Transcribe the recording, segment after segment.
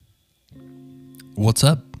What's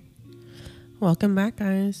up? Welcome back,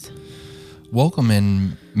 guys. Welcome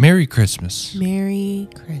and Merry Christmas. Merry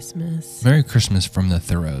Christmas. Merry Christmas from the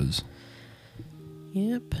Thurows.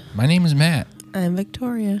 Yep. My name is Matt. I'm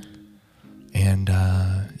Victoria. And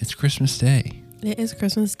it's Christmas Day. It is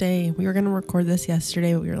Christmas Day. We were going to record this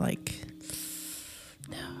yesterday, but we were like,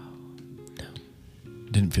 no.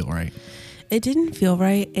 Didn't feel right. It didn't feel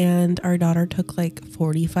right, and our daughter took like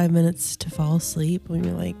 45 minutes to fall asleep. We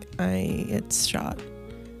were like, it's shot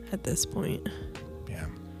at this point. Yeah.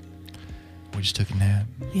 We just took a nap.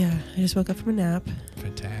 Yeah, I just woke up from a nap.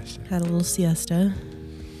 Fantastic. Had a little siesta.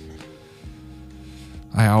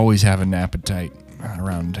 I always have an appetite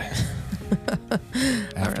around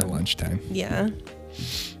after lunchtime. Yeah.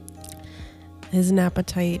 His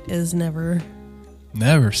appetite is never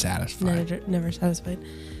satisfied. Never satisfied.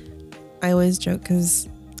 I always joke because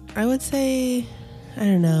I would say, I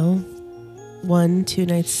don't know, 1-2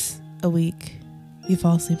 nights a week you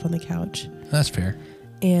fall asleep on the couch. That's fair.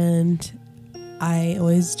 And I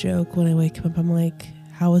always joke when I wake up, I'm like,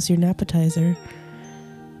 how was your appetizer?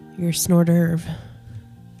 Your hors d'oeuvre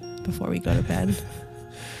before we go to bed.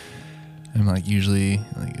 I'm like, usually,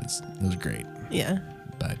 like, it was great. Yeah.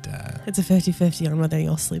 But it's a 50-50 on whether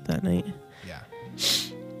you'll sleep that night. Yeah.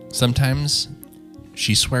 Sometimes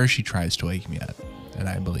she swears she tries to wake me up, and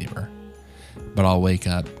I believe her. But I'll wake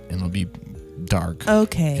up, and it'll be dark.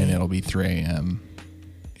 Okay. And it'll be 3 a.m.,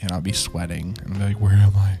 and I'll be sweating. And I'll be like, where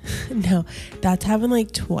am I? No, that's happened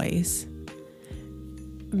like twice.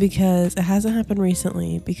 Because it hasn't happened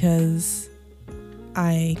recently because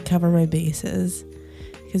I cover my bases.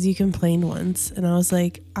 Because you complained once, and I was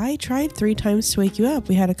like, I tried 3 times to wake you up.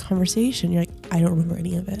 We had a conversation. You're like, I don't remember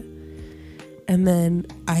any of it. And then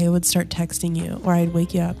I would start texting you, or I'd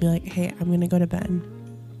wake you up and be like, hey, I'm going to go to bed.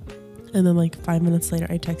 And then like 5 minutes later,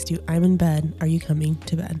 I'd text you, I'm in bed. Are you coming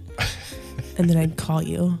to bed? And then I'd call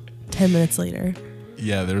you 10 minutes later.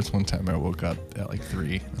 Yeah, there was one time I woke up at like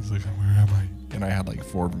 3. I was like, where am I? And I had like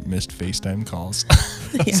 4 missed FaceTime calls.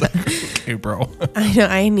 I was like, okay, bro. I know.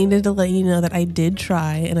 I needed to let you know that I did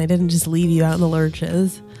try, and I didn't just leave you out in the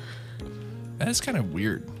lurches. That's kind of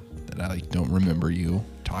weird that I like don't remember you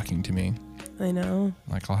talking to me. I know.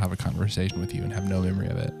 Like, I'll have a conversation with you and have no memory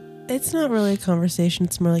of it. It's not really a conversation.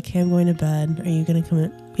 It's more like, hey, I'm going to bed. Are you going to come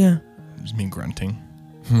in? Yeah. Just me grunting.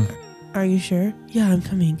 Are you sure? Yeah, I'm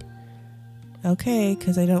coming. Okay,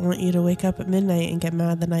 because I don't want you to wake up at midnight and get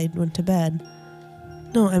mad that I went to bed.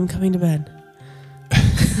 No, I'm coming to bed.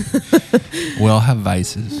 We all have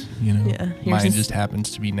vices, you know? Yeah. Mine just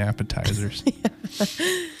happens to be appetizers. Yeah.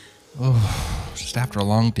 Oh, just after a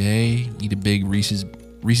long day, eat a big Reese's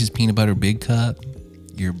peanut butter big cup,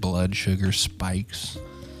 your blood sugar spikes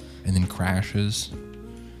and then crashes.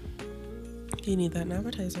 You need that in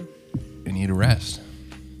appetizer. You need a rest.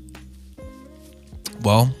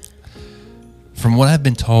 Well, from what I've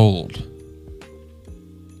been told,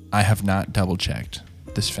 I have not double checked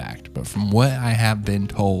this fact, but from what I have been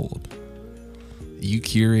told, you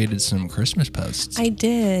curated some Christmas posts. I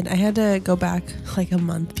did. I had to go back like a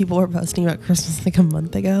month. People were posting about Christmas like a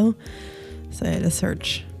month ago. So I had to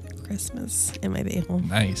search Christmas in my Babel.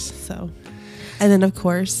 Nice. So, and then of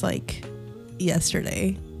course, like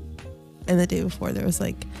yesterday and the day before, there was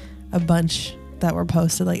like a bunch that were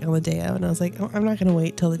posted like on the day out, and I was like, oh, I'm not gonna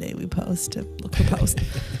wait till the day we post to look for posts.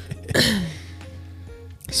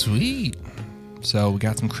 Sweet. So we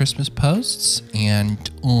got some Christmas posts, and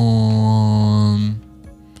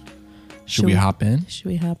should we hop in? Should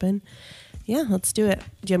we hop in? Yeah, let's do it.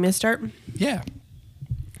 Do you want me to start? Yeah.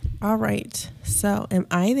 All right. So, am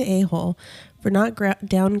I the a-hole for not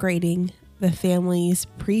downgrading the family's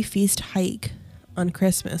pre-feast hike on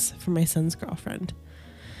Christmas for my son's girlfriend?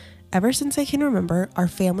 Ever since I can remember, our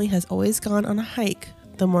family has always gone on a hike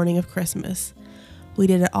the morning of Christmas. We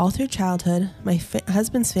did it all through childhood. My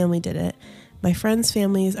husband's family did it. My friends'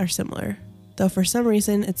 families are similar, though for some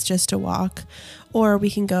reason it's just a walk, or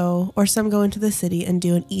we can go, or some go into the city and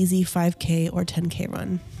do an easy 5K or 10K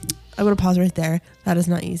run. I'm going to pause right there. That is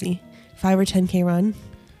not easy. 5 or 10K run.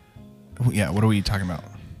 Yeah, what are we talking about?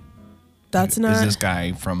 Is this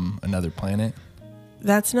guy from another planet?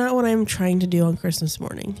 That's not what I'm trying to do on Christmas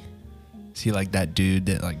morning. Is he like that dude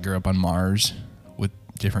that like grew up on Mars with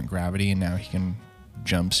different gravity and now he can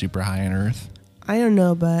jump super high on Earth? I don't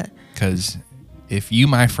know, but... Because if you,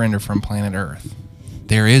 my friend, are from planet Earth,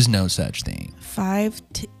 there is no such thing.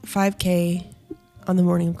 5K on the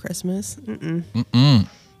morning of Christmas?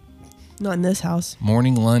 Not in this house.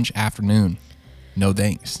 Morning, lunch, afternoon. No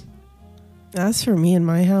thanks. As for me in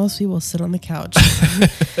my house, we will sit on the couch.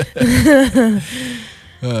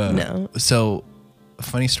 No. So, a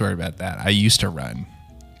funny story about that. I used to run.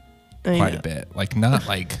 quite a bit. Like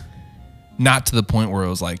not to the point where it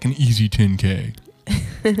was like an easy 10K,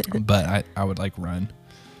 but I would like run,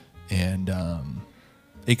 and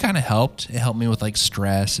it kind of helped. It helped me with like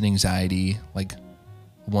stress and anxiety. Like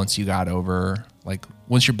once you got over, like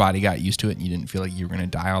once your body got used to it and you didn't feel like you were going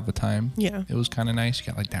to die all the time. Yeah. It was kind of nice. You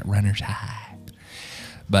got like that runner's high.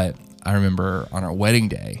 But I remember on our wedding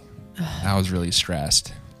day, I was really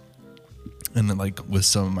stressed. And then like with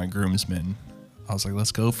some of my groomsmen, I was like,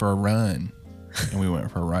 let's go for a run. And we went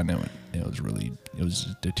for a run, and it was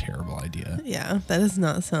just a terrible idea. Yeah, that does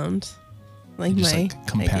not sound like just my like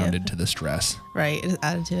compounded idea. to the stress. Right, it is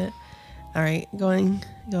added to it. All right, going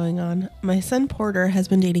on. My son Porter has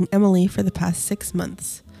been dating Emily for the past 6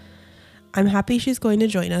 months. I'm happy she's going to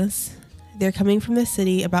join us. They're coming from the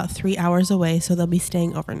city about 3 hours away, so they'll be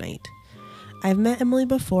staying overnight. I've met Emily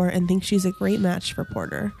before and think she's a great match for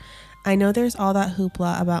Porter. I know there's all that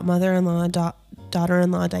hoopla about mother-in-law,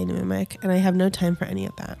 daughter-in-law dynamic, and I have no time for any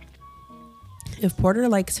of that. If Porter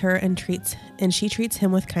likes her and she treats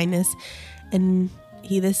him with kindness, and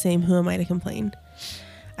he the same, who am I to complain?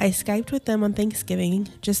 I Skyped with them on Thanksgiving,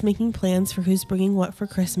 just making plans for who's bringing what for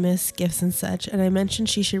Christmas, gifts and such, and I mentioned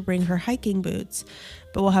she should bring her hiking boots,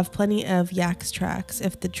 but we'll have plenty of Yaks tracks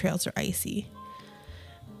if the trails are icy.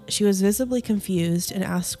 She was visibly confused and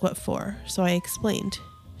asked what for, so I explained.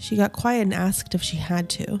 She got quiet and asked if she had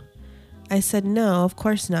to. I said no, of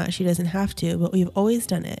course not, she doesn't have to, but we've always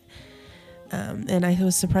done it. And I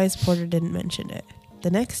was surprised Porter didn't mention it. The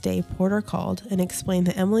next day, Porter called and explained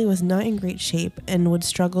that Emily was not in great shape and would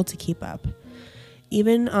struggle to keep up,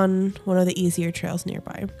 even on one of the easier trails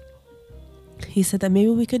nearby. He said that maybe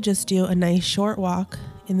we could just do a nice short walk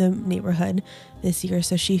in the neighborhood this year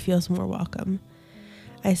so she feels more welcome.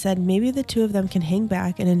 I said maybe the two of them can hang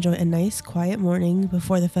back and enjoy a nice quiet morning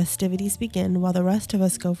before the festivities begin while the rest of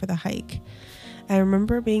us go for the hike. I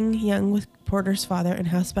remember being young with Porter's father and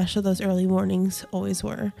how special those early mornings always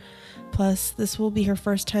were. Plus, this will be her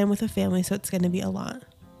first time with a family, so it's going to be a lot.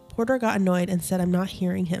 Porter got annoyed and said I'm not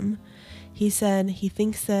hearing him. He said he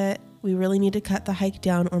thinks that we really need to cut the hike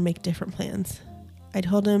down or make different plans. I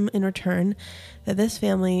told him in return that this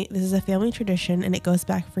is a family tradition and it goes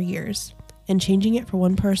back for years, and changing it for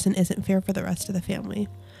one person isn't fair for the rest of the family.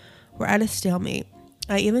 We're at a stalemate.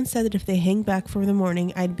 I even said that if they hang back for the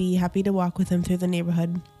morning, I'd be happy to walk with them through the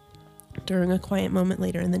neighborhood during a quiet moment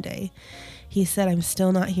later in the day. He said I'm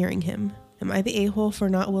still not hearing him. Am I the a-hole for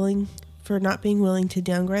not being willing to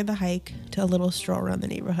downgrade the hike to a little stroll around the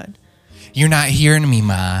neighborhood? You're not hearing me,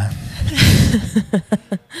 Ma.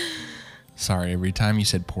 Sorry, every time you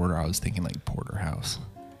said Porter, I was thinking like porterhouse.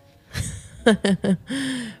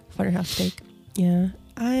 Porterhouse steak. Yeah.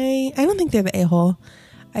 I don't think they're the a-hole.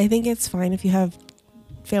 I think it's fine if you have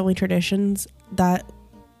family traditions. That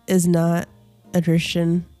is not a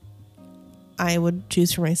tradition I would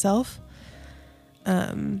choose for myself.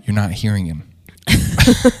 You're not hearing him.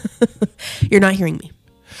 You're not hearing me.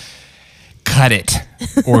 Cut it,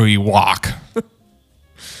 or we walk.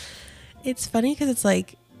 It's funny because it's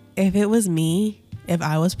like, if it was me, if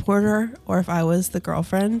I was Porter, or if I was the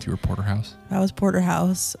girlfriend. If you were Porterhouse? If I was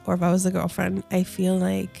Porterhouse, or if I was the girlfriend, I feel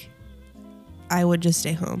like I would just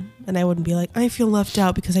stay home. And I wouldn't be like, I feel left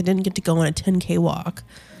out because I didn't get to go on a 10K walk.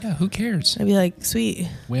 Yeah, who cares? I'd be like, sweet.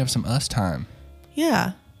 We have some us time.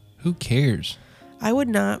 Yeah. Who cares? I would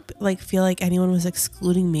not feel like anyone was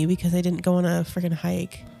excluding me because I didn't go on a freaking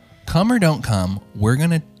hike. Come or don't come, we're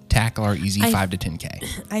going to tackle our easy 5 to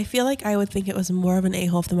 10K. I feel like I would think it was more of an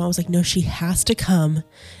a-hole if the mom was like, no, she has to come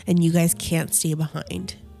and you guys can't stay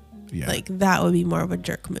behind. Yeah. Like, that would be more of a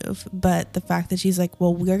jerk move. But the fact that she's like,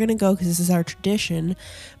 well, we're going to go because this is our tradition,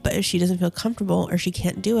 but if she doesn't feel comfortable or she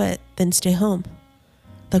can't do it, then stay home.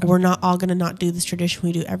 Like, we're not all going to not do this tradition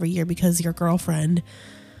we do every year because your girlfriend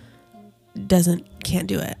can't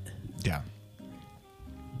do it. Yeah.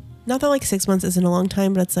 Not that 6 months isn't a long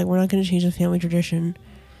time, but it's like, we're not going to change the family tradition.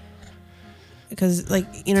 Because,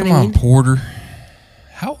 you know Come what I on, mean? Porter.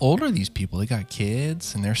 How old are these people? They got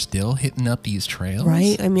kids and they're still hitting up these trails?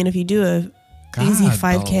 Right? I mean, if you do a easy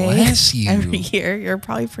 5K bless you. every year, you're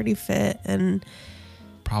probably pretty fit and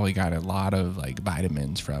probably got a lot of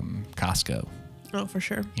vitamins from Costco. Oh, for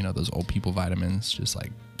sure. You know, those old people vitamins, just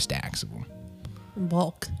stacks of them. In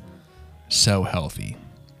bulk. So healthy.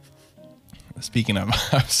 Speaking of,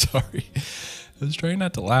 I'm sorry. I was trying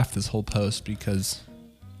not to laugh this whole post because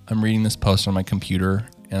I'm reading this post on my computer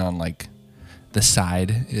and on the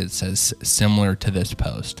side it says similar to this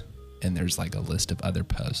post and there's a list of other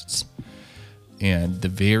posts. And the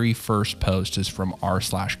very first post is from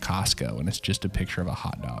r/Costco and it's just a picture of a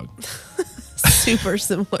hot dog.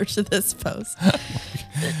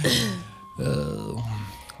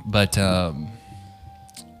 But,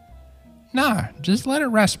 nah, just let it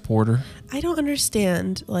rest, Porter. I don't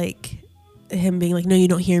understand, like, him being like, no, you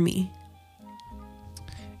don't hear me.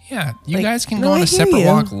 Yeah, you Like, guys can no, go on I a hear separate you.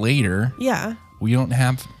 walk later. Yeah. We don't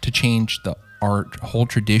have to change the whole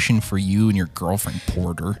tradition for you and your girlfriend,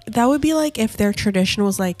 Porter. That would be like if their tradition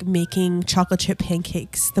was like making chocolate chip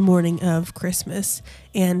pancakes the morning of Christmas,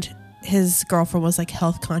 and his girlfriend was like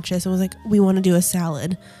health conscious and was like, we want to do a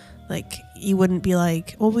salad. Like, you wouldn't be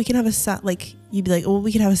like, well, we can have a salad. Like, you'd be like, well,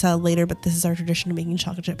 we can have a salad later, but this is our tradition of making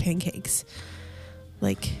chocolate chip pancakes.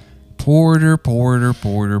 Like, Porter. come on,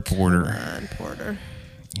 Porter.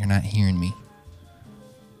 You're not hearing me.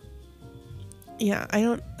 Yeah, I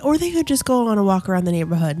don't. Or they could just go on a walk around the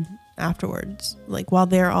neighborhood afterwards, like while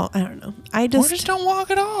they're all. I don't know. Or just don't walk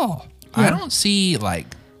at all. Yeah. I don't see, like,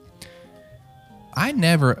 I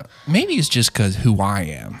never. Maybe it's just because who I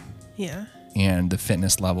am. Yeah. And the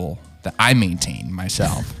fitness level that I maintain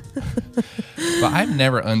myself. But I've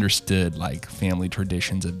never understood, like, family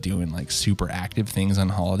traditions of doing, like, super active things on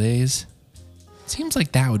holidays. Seems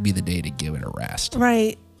like that would be the day to give it a rest.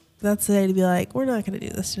 Right. That's the day to be like, we're not going to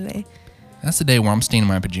do this today. That's the day where I'm staying in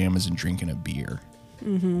my pajamas and drinking a beer.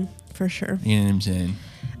 Mm-hmm. For sure. You know what I'm saying?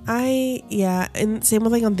 And same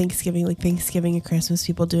with like on Thanksgiving, like Thanksgiving and Christmas,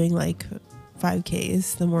 people doing like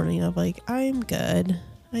 5Ks the morning of, like, I'm good.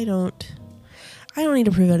 I don't need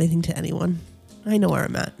to prove anything to anyone. I know where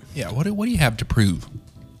I'm at. Yeah, what do you have to prove?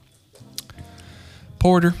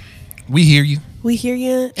 Porter, we hear you. We hear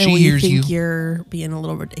you, and She we hears think you. you're being a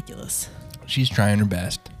little ridiculous. She's trying her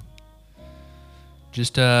best.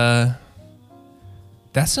 Just, that's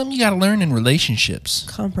something you got to learn in relationships.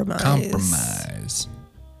 Compromise.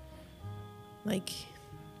 Like,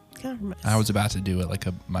 compromise. I was about to do it like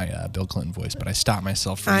my Bill Clinton voice, but I stopped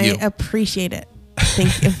myself for I you. appreciate it.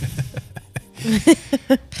 Thank you.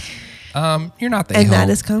 You're not the And a-hole. that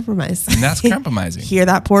is compromise. And that's compromising. Hear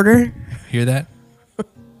that, Porter? Hear that?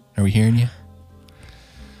 Are we hearing you?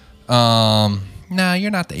 No,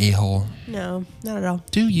 you're not the a-hole. No, not at all.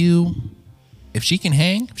 Do you? If she can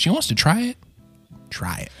hang, if she wants to try it,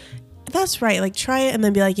 try it. That's right. Like, try it and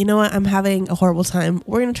then be like, you know what? I'm having a horrible time.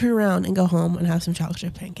 We're going to turn around and go home and have some chocolate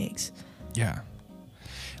chip pancakes. Yeah.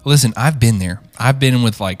 Listen, I've been there. I've been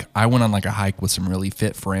with, like, I went on like a hike with some really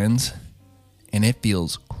fit friends, and it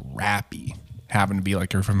feels crappy having to be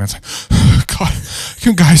like your friend. It's like, God,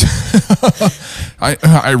 you guys,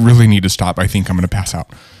 I really need to stop. I think I'm going to pass out.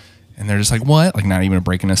 And they're just like, what? Like, not even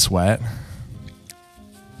breaking a sweat.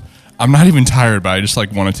 I'm not even tired, but I just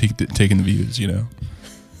like want to take in the views, you know?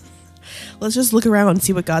 Let's just look around and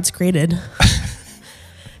see what God's created.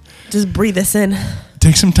 Just breathe this in.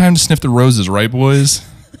 Take some time to sniff the roses, right, boys?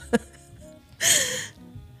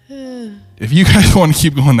 If you guys want to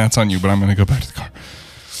keep going, that's on you, but I'm going to go back to the car.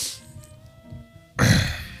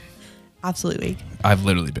 Absolutely. I've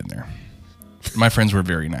literally been there. My friends were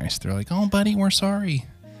very nice. They're like, oh, buddy, we're sorry.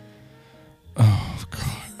 Oh,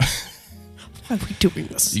 God. Why are we doing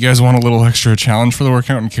this? You guys want a little extra challenge for the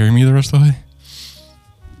workout and carry me the rest of the way?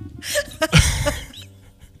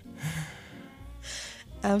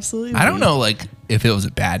 Absolutely. I don't know, like, if it was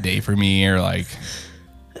a bad day for me or, like,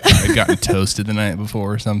 I'd gotten toasted the night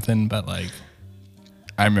before or something, but, like,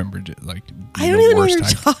 I remember, like, I don't even know what you're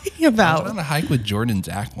hike. talking I about. went on a hike with Jordan and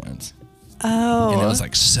Zach once, Oh. and it was,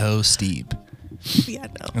 like, so steep. Yeah,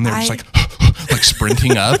 no. And they were just, like, like,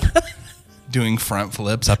 sprinting up, doing front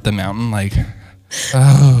flips up the mountain, like,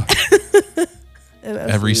 oh.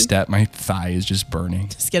 Every step, my thigh is just burning.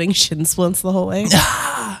 Just getting shin splints the whole way.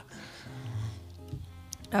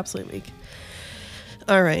 Absolutely weak.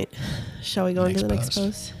 All right. Shall we go into the next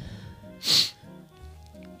post?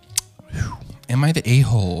 Am I the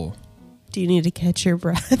a-hole? Do you need to catch your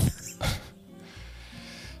breath?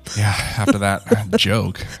 Yeah, after that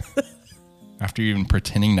joke. After even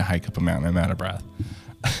pretending to hike up a mountain, I'm out of breath.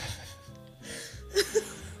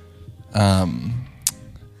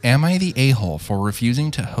 Am I the a-hole for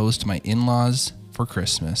refusing to host my in-laws for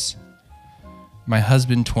Christmas? My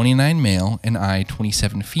husband, 29 male, and I,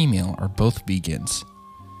 27 female, are both vegans.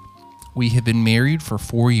 We have been married for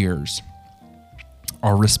 4 years.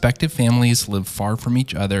 Our respective families live far from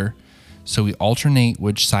each other, so we alternate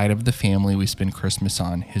which side of the family we spend Christmas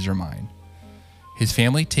on, his or mine. His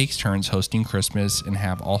family takes turns hosting Christmas and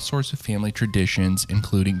have all sorts of family traditions,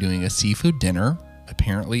 including doing a seafood dinner,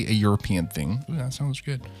 apparently a European thing. Ooh, that sounds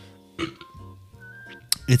good.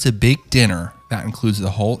 It's a big dinner that includes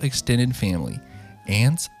the whole extended family,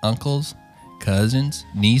 aunts, uncles, cousins,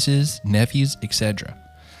 nieces, nephews, etc.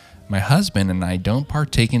 My husband and I don't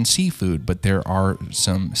partake in seafood, but there are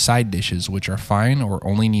some side dishes which are fine or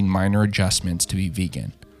only need minor adjustments to be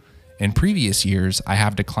vegan. In previous years, I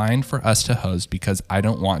have declined for us to host because I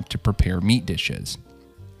don't want to prepare meat dishes.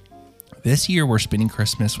 This year, we're spending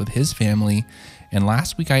Christmas with his family, and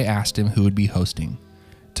last week I asked him who would be hosting.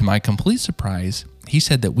 To my complete surprise, he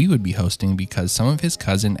said that we would be hosting because some of his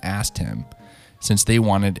cousin asked him, since they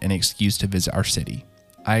wanted an excuse to visit our city.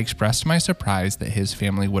 I expressed my surprise that his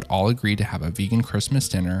family would all agree to have a vegan Christmas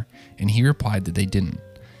dinner, and he replied that they didn't.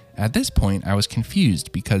 At this point, I was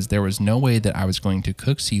confused because there was no way that I was going to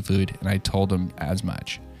cook seafood, and I told him as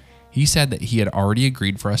much. He said that he had already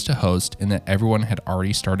agreed for us to host and that everyone had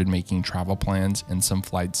already started making travel plans and some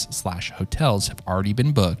flights/hotels have already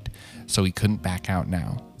been booked, so he couldn't back out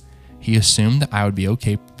now. He assumed that I would be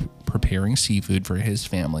okay preparing seafood for his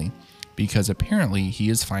family because apparently he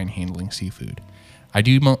is fine handling seafood. I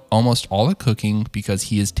do almost all the cooking because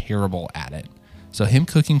he is terrible at it, so him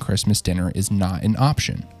cooking Christmas dinner is not an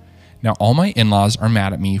option. Now, all my in-laws are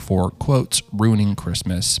mad at me for, quotes, ruining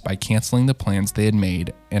Christmas by canceling the plans they had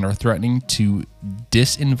made and are threatening to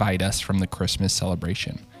disinvite us from the Christmas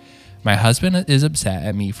celebration. My husband is upset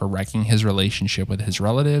at me for wrecking his relationship with his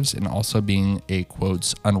relatives and also being a,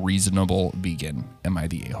 quotes, unreasonable vegan. Am I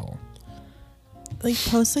the a-hole? Like,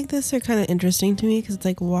 posts like this are kind of interesting to me because it's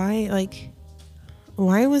like, why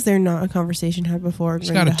was there not a conversation had before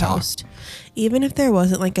during the host? Even if there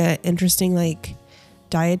wasn't like a interesting like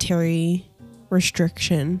dietary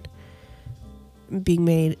restriction being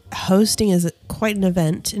made, hosting is quite an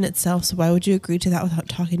event in itself, so why would you agree to that without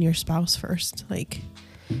talking to your spouse first? Like,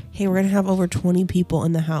 hey, we're gonna have over 20 people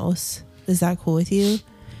in the house, is that cool with you?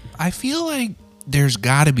 I feel like there's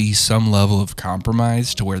got to be some level of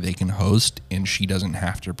compromise to where they can host and she doesn't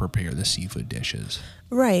have to prepare the seafood dishes,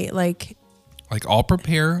 right? Like I'll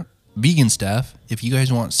prepare vegan stuff. If you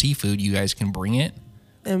guys want seafood, you guys can bring it,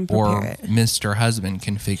 and prepare or it. Mr. Husband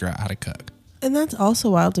can figure out how to cook. And that's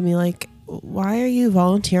also wild to me. Like, why are you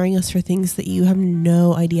volunteering us for things that you have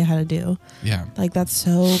no idea how to do? Yeah. Like, that's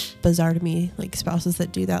so bizarre to me. Like, spouses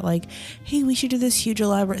that do that, like, hey, we should do this huge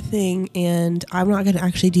elaborate thing, and I'm not going to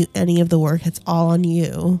actually do any of the work. It's all on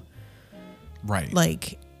you. Right.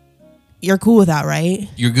 Like, you're cool with that, right?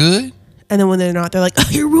 You're good? And then when they're not, they're like, oh,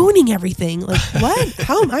 you're ruining everything. Like, what?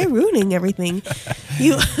 How am I ruining everything?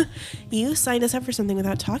 You signed us up for something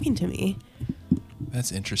without talking to me.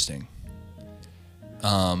 That's interesting.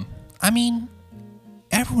 I mean,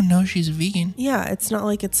 everyone knows she's a vegan. Yeah, it's not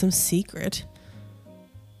like it's some secret.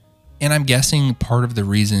 And I'm guessing part of the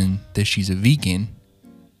reason that she's a vegan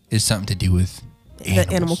is something to do with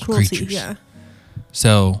Animal cruelty, creatures. yeah.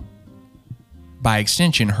 So, by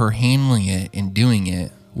extension, her handling it and doing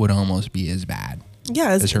it would almost be as bad.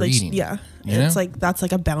 Yeah, as her like, eating. Yeah, it's like that's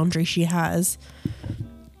like a boundary she has.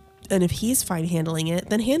 And if he's fine handling it,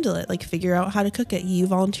 then handle it. Like, figure out how to cook it. You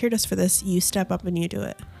volunteered us for this. You step up and you do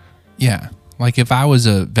it. Yeah, like if I was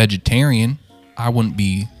a vegetarian, I wouldn't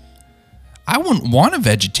want a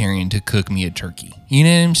vegetarian to cook me a turkey. You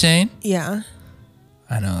know what I'm saying? Yeah.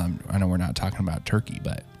 I know we're not talking about turkey,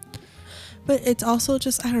 but it's also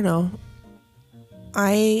just, I don't know.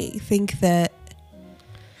 I think that,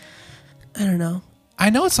 I don't know. I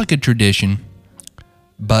know it's like a tradition,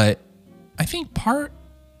 but I think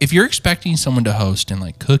if you're expecting someone to host and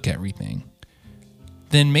like cook everything,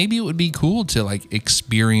 then maybe it would be cool to like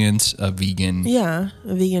experience a vegan. Yeah,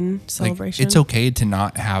 a vegan celebration. Like, it's okay to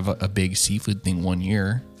not have a big seafood thing one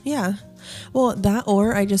year. Yeah. Well, that,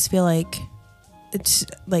 or I just feel like it's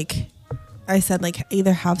like I said, like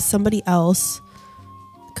either have somebody else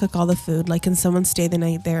cook all the food, like can someone stay the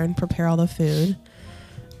night there and prepare all the food,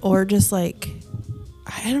 or just like,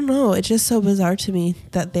 I don't know, it's just so bizarre to me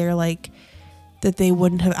that they're like, that they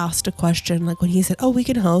wouldn't have asked a question. Like when he said, oh, we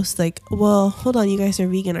can host, like, well, hold on, you guys are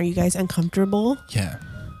vegan, are you guys uncomfortable? Yeah.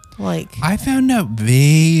 Like, I found out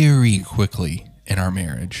very quickly in our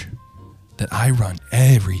marriage that I run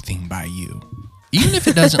everything by you, even if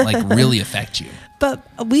it doesn't like really affect you. But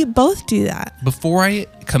we both do that. Before I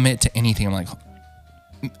commit to anything, I'm like,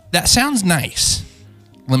 that sounds nice.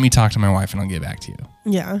 Let me talk to my wife and I'll get back to you.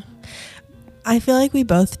 Yeah. I feel like we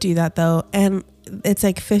both do that though. And it's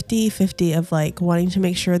like 50-50 of like wanting to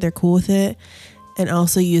make sure they're cool with it and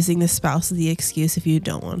also using the spouse as the excuse if you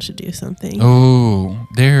don't want to do something. Oh,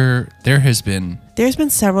 there's been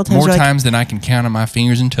several times more times than I can count on my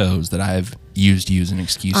fingers and toes that I've used to use an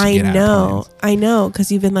excuse to get out of plans. I know,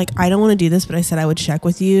 because you've been like, I don't want to do this, but I said I would check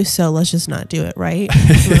with you, so let's just not do it, right?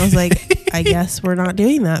 And I was like, I guess we're not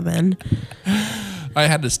doing that then. I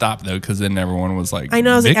had to stop though, because then everyone was like, I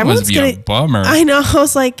know, I was Vic like, must be a bummer. I know, I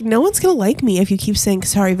was like, no one's gonna like me if you keep saying,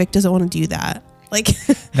 sorry, Vic doesn't want to do that. Like,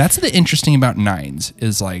 that's the interesting about nines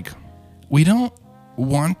is like, we don't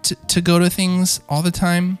want to go to things all the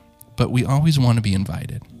time, but we always want to be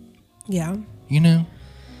invited. Yeah. You know?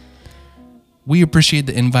 We appreciate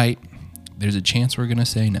the invite. There's a chance we're going to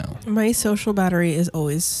say no. My social battery is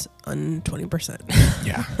always on 20%.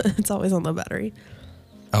 Yeah. It's always on low battery.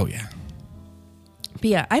 Oh, yeah. But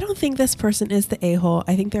yeah, I don't think this person is the a-hole.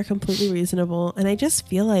 I think they're completely reasonable. And I just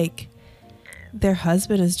feel like their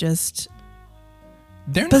husband is just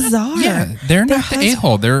bizarre. They're not the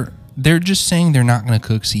a-hole. They're just saying they're not going to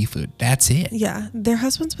cook seafood. That's it. Yeah. Their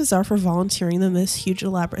husband's bizarre for volunteering them this huge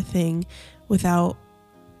elaborate thing without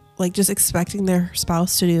like just expecting their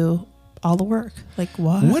spouse to do all the work. Like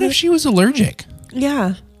what? What if she was allergic?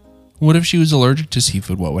 Yeah. What if she was allergic to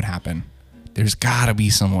seafood? What would happen? There's got to be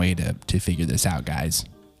some way to figure this out, guys.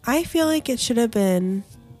 I feel like it should have been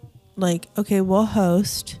like, okay, we'll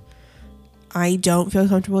host. I don't feel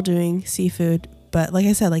comfortable doing seafood, but like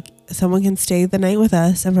I said, like someone can stay the night with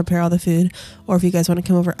us and prepare all the food. Or if you guys want to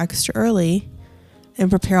come over extra early and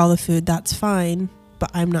prepare all the food, that's fine.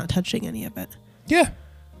 But I'm not touching any of it. Yeah.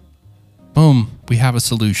 Boom. We have a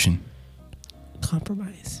solution.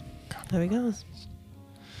 Compromise. There he goes.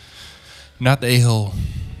 Not the a-hole.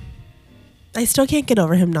 I still can't get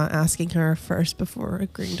over him not asking her first before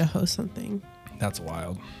agreeing to host something. That's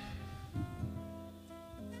wild.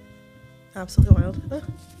 Absolutely wild. Huh?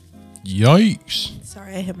 Yikes.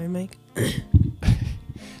 Sorry, I hit my mic.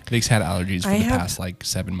 Nick's had allergies for the past like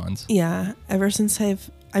 7 months. Yeah. Ever since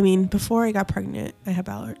before I got pregnant, I had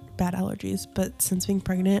bad allergies. But since being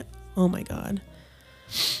pregnant, oh my God.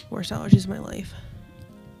 Worst allergies of my life.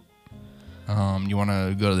 You want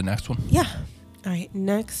to go to the next one? Yeah. All right.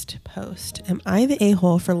 Next post. Am I the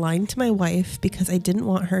a-hole for lying to my wife because I didn't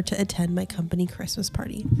want her to attend my company Christmas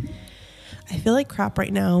party? I feel like crap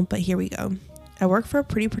right now, but here we go. I work for a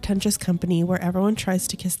pretty pretentious company where everyone tries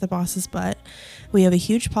to kiss the boss's butt. We have a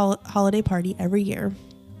huge holiday party every year.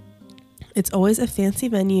 It's always a fancy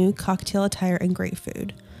venue, cocktail attire, and great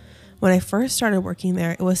food. When I first started working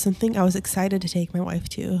there, it was something I was excited to take my wife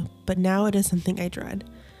to, but now it is something I dread.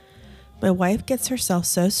 My wife gets herself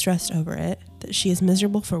so stressed over it that she is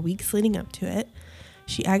miserable for weeks leading up to it.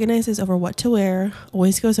 She agonizes over what to wear,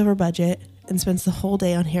 always goes over budget, and spends the whole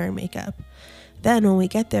day on hair and makeup. Then when we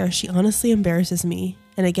get there, she honestly embarrasses me,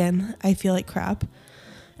 and again, I feel like crap.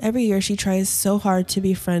 Every year she tries so hard to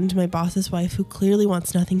befriend my boss's wife, who clearly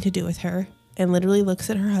wants nothing to do with her, and literally looks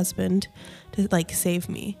at her husband to save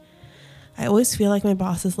me. I always feel like my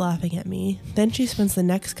boss is laughing at me. Then she spends the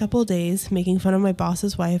next couple days making fun of my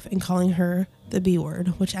boss's wife and calling her the B word,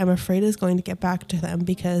 which I'm afraid is going to get back to them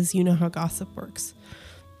because you know how gossip works.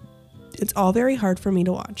 It's all very hard for me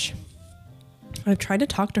to watch. I've tried to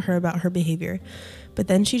talk to her about her behavior, but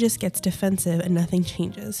then she just gets defensive and nothing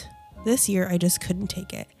changes. This year, I just couldn't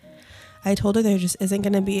take it. I told her there just isn't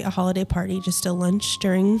going to be a holiday party, just a lunch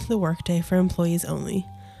during the workday for employees only.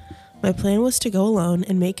 My plan was to go alone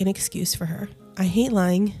and make an excuse for her. I hate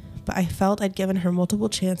lying, but I felt I'd given her multiple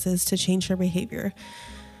chances to change her behavior.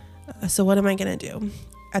 So what am I going to do?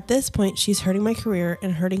 At this point, she's hurting my career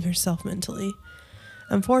and hurting herself mentally.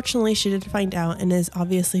 Unfortunately, she did find out and is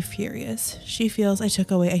obviously furious. She feels I took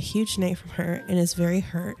away a huge night from her and is very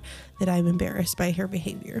hurt that I'm embarrassed by her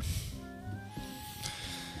behavior.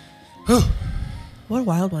 What a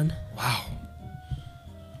wild one. Wow.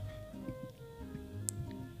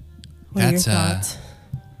 What are your thoughts?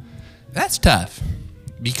 That's tough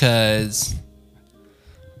because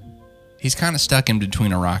he's kind of stuck in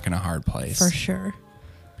between a rock and a hard place. For sure.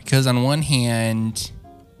 Because on one hand,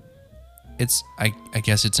 I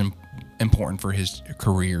guess it's important for his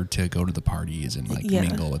career to go to the parties and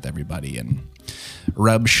mingle with everybody and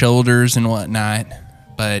rub shoulders and whatnot.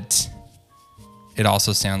 But it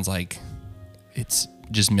also sounds like it's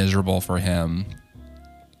just miserable for him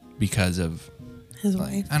because of his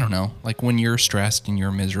wife. I don't know. Like when you're stressed and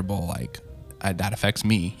you're miserable, that affects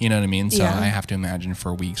me. You know what I mean? So I have to imagine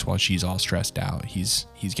for weeks while she's all stressed out, he's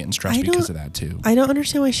getting stressed because of that too. I don't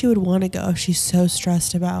understand why she would want to go if she's so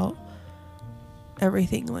stressed about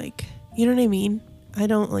everything. You know what I mean? I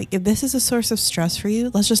don't if this is a source of stress for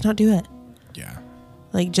you, let's just not do it. Yeah.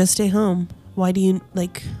 Just stay home. Why are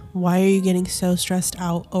you getting so stressed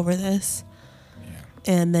out over this?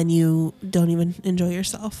 And then you don't even enjoy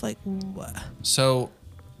yourself. What? So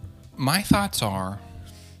my thoughts are,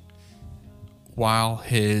 while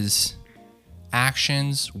his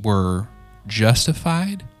actions were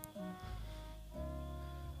justified,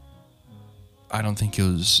 I don't think it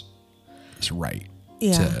was right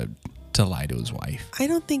to lie to his wife. I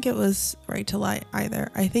don't think it was right to lie either.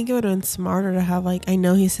 I think it would have been smarter to have I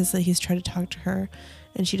know he says that he's tried to talk to her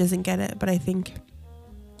and she doesn't get it, but I think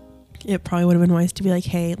it probably would have been wise to be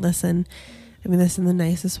hey, listen, I mean this in the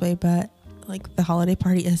nicest way, but like the holiday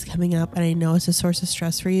party is coming up and I know it's a source of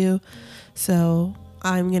stress for you. So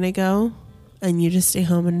I'm going to go and you just stay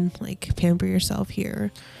home and like pamper yourself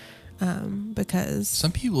here. Because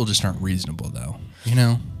some people just aren't reasonable though, you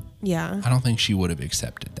know? Yeah. I don't think she would have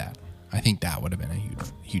accepted that. I think that would have been a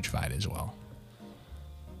huge fight as well.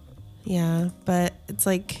 Yeah, but it's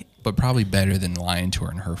like... But probably better than lying to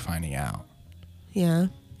her and her finding out. Yeah.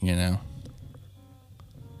 You know?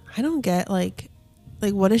 I don't get, like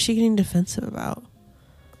what is she getting defensive about?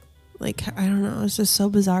 Like, I don't know. It's just so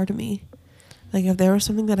bizarre to me. Like, if there was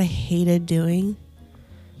something that I hated doing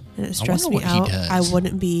and it stressed me out, I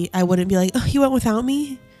wouldn't be like, oh, you went without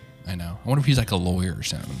me? I know. I wonder if he's like a lawyer or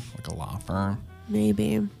something, like a law firm.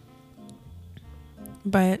 Maybe.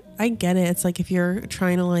 But I get it. It's like if you're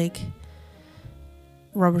trying to like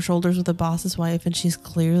rub shoulders with the boss's wife and she's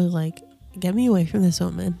clearly like, get me away from this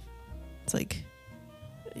woman. It's like,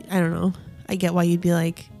 I don't know. I get why you'd be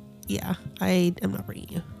like, yeah, I am not bringing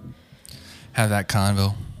you. Have that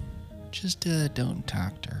convo. Just don't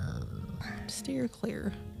talk to her. Steer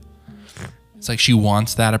clear. It's like she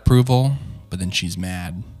wants that approval, but then she's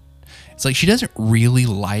mad. It's like she doesn't really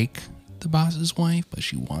like the boss's wife, but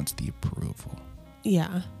she wants the approval.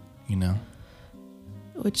 Yeah. You know?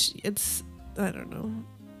 Which it's, I don't know.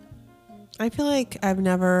 I feel like I've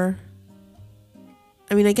never,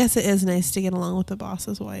 I mean, I guess it is nice to get along with the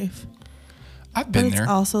boss's wife. I've been there.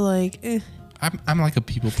 It's also like, I'm like a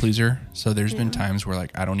people pleaser. So there's been times where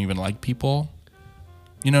like I don't even like people.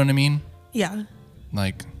 You know what I mean? Yeah.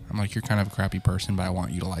 Like, I'm like, you're kind of a crappy person, but I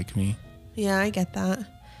want you to like me. Yeah, I get that.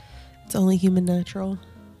 It's only human natural.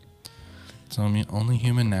 It's only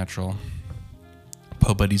human natural.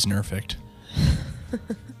 Po Buddy's nerfect.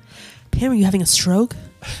 Pam, are you having a stroke?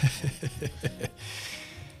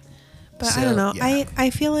 But so, I don't know. Yeah. I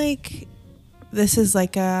feel like this is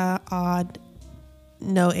like a odd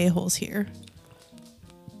no a-holes here.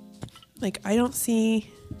 Like, I don't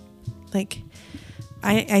see, like,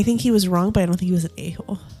 I think he was wrong, but I don't think he was an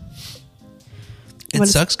a-hole. It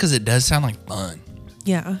sucks because it does sound like fun.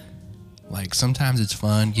 Yeah. Like, sometimes it's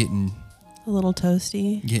fun getting a little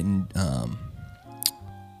toasty. Getting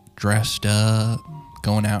dressed up,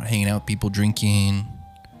 going out, hanging out with people, drinking,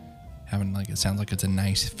 having like, it sounds like it's a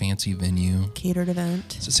nice, fancy venue. Catered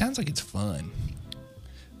event. So it sounds like it's fun.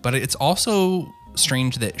 But it's also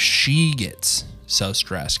strange that she gets so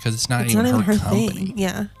stressed because it's not even her company. Thing.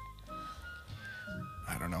 Yeah.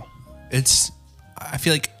 I don't know. I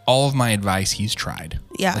feel like all of my advice he's tried.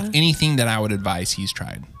 Yeah. Like anything that I would advise, he's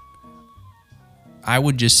tried. I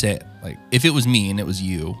would just say, like, if it was me and it was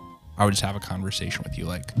you, I would just have a conversation with you.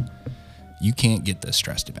 Like, you can't get this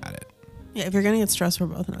stressed about it. Yeah, if you're going to get stressed, we're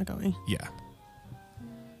both not going. Yeah.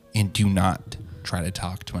 And do not try to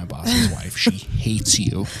talk to my boss's wife. She hates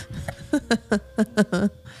you.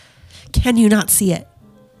 Can you not see it?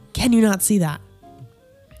 Can you not see that?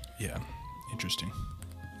 Yeah. Interesting.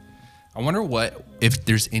 I wonder if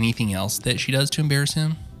there's anything else that she does to embarrass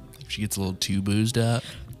him. If she gets a little too boozed up.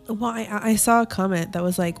 Well, I saw a comment that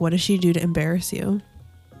was like, what does she do to embarrass you?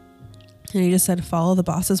 And he just said, follow the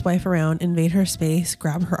boss's wife around, invade her space,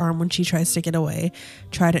 grab her arm when she tries to get away,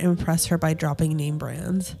 try to impress her by dropping name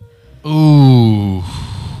brands. Ooh.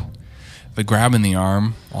 But grabbing the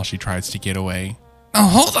arm while she tries to get away. Oh,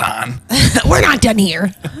 hold on. We're not done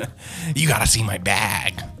here. You got to see my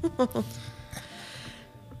bag.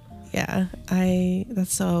 Yeah,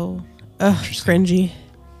 that's so cringy.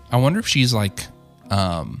 I wonder if she's like,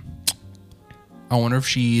 like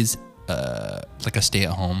a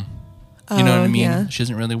stay-at-home. You know what I mean? Yeah. She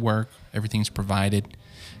doesn't really work. Everything's provided.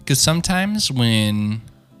 Because sometimes when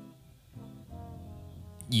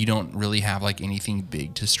you don't really have like anything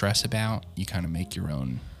big to stress about, you kind of make your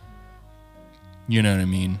own. You know what I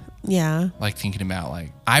mean? Yeah. Like thinking about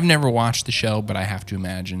like, I've never watched the show, but I have to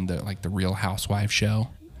imagine the Real Housewives show.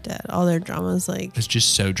 Dead. All their dramas, like, it's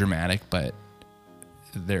just so dramatic, but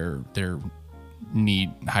their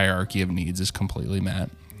hierarchy of needs is completely met.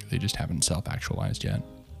 They just haven't self-actualized yet.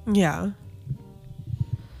 Yeah.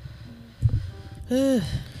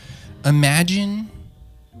 Imagine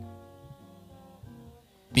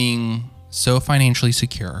being so financially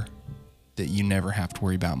secure that you never have to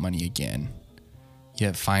worry about money again,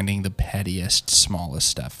 yet finding the pettiest, smallest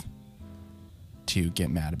stuff to get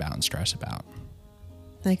mad about and stress about.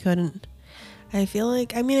 I couldn't. I feel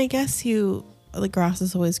like, I mean, I guess the grass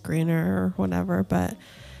is always greener or whatever, but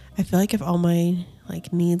I feel like if all my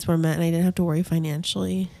like needs were met and I didn't have to worry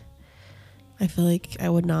financially, I feel like I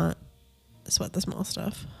would not sweat the small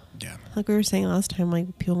stuff. Yeah. Like we were saying last time,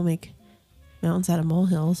 like people make mountains out of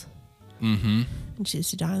molehills. Mm-hmm. And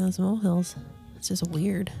choose to die in those molehills. It's just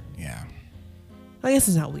weird. Yeah. I guess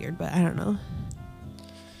it's not weird, but I don't know.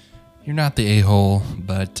 You're not the a-hole,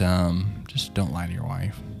 but just don't lie to your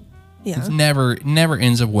wife. Yeah. It never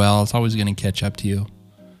ends up well. It's always going to catch up to you.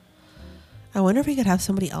 I wonder if we could have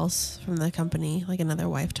somebody else from the company, like another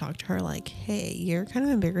wife, talk to her like, hey, you're kind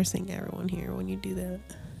of embarrassing everyone here when you do that.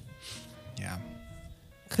 Yeah.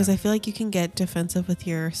 Because I feel like you can get defensive with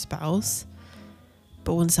your spouse,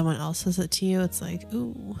 but when someone else says it to you, it's like,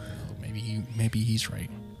 ooh. Maybe he's right.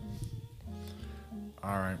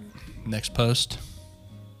 All right. Next post.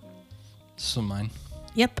 This is mine.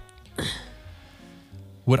 Yep.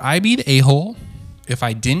 Would I be the a-hole if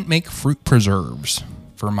I didn't make fruit preserves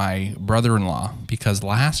for my brother-in-law because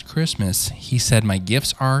last Christmas he said my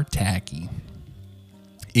gifts are tacky?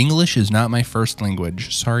 English is not my first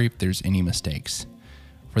language. Sorry if there's any mistakes.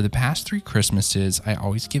 For the past 3 Christmases, I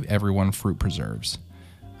always give everyone fruit preserves.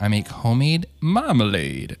 I make homemade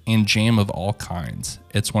marmalade and jam of all kinds.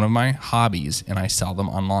 It's one of my hobbies and I sell them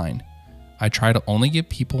online. I try to only give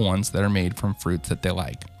people ones that are made from fruits that they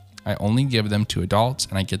like. I only give them to adults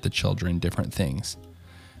and I get the children different things.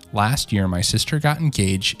 Last year, my sister got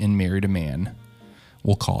engaged and married a man.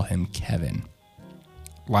 We'll call him Kevin.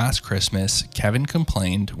 Last Christmas, Kevin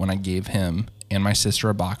complained when I gave him and my sister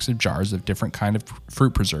a box of jars of different kind of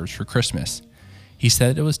fruit preserves for Christmas. He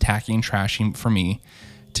said it was tacky and trashy for me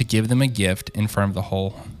to give them a gift in front of the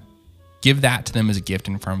whole, give that to them as a gift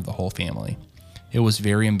in front of the whole family. It was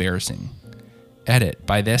very embarrassing. Edit.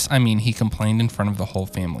 By this, I mean he complained in front of the whole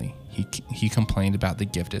family. He complained about the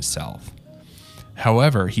gift itself.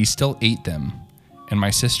 However, he still ate them, and my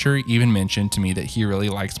sister even mentioned to me that he really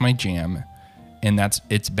likes my jam, and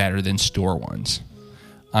it's better than store ones.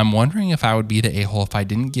 I'm wondering if I would be the a-hole if I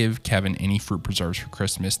didn't give Kevin any fruit preserves for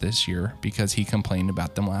Christmas this year because he complained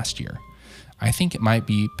about them last year. I think it might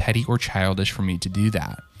be petty or childish for me to do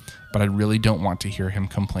that, but I really don't want to hear him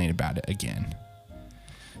complain about it again.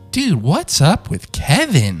 Dude, what's up with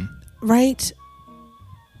Kevin? Right?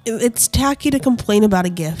 It's tacky to complain about a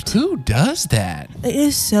gift. Who does that? It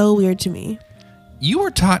is so weird to me. You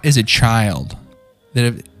were taught as a child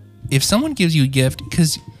that if someone gives you a gift,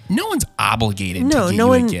 because no one's obligated to give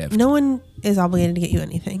you a gift. No one is obligated to get you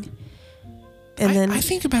anything. And I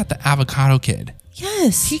think about the avocado kid.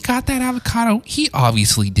 Yes. He got that avocado. He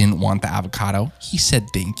obviously didn't want the avocado. He said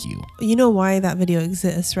thank you. You know why that video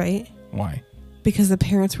exists, right? Why? Because the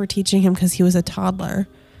parents were teaching him because he was a toddler.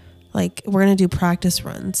 Like, we're going to do practice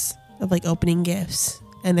runs of like opening gifts.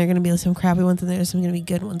 And they're going to be some crappy ones in there. Some going to be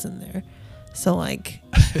good ones in there. So like,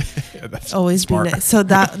 that's always smart. be nice. So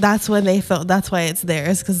that's when they felt, that's why it's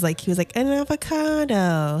theirs. Because like, he was like, an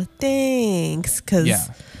avocado. Thanks. Because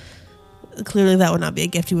clearly that would not be a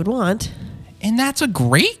gift you would want. And that's a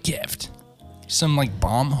great gift. Some like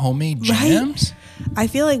bomb homemade jams. Right? I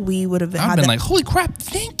feel like we would have I've been like, holy crap,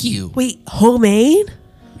 thank you. Wait, homemade?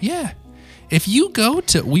 Yeah. If you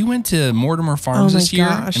we went to Mortimer Farms this year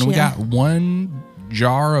and we got one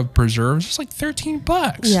jar of preserves. It's like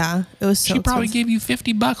 $13. Yeah, it was so She probably expensive.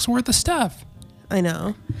 gave you $50 worth of stuff. I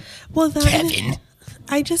know. Well, Kevin.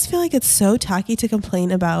 I just feel like it's so tacky to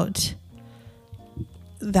complain about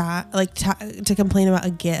that, like to complain about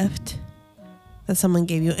a gift that someone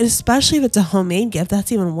gave you, and especially if it's a homemade gift,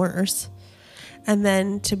 that's even worse. And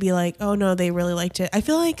then to be like, oh no, they really liked it. I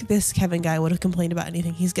feel like this Kevin guy would have complained about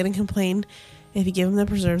anything. He's going to complain if you give him the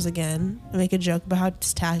preserves again and make a joke about how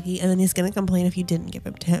it's tacky. And then he's going to complain if you didn't give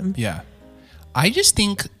them to him. Yeah. I just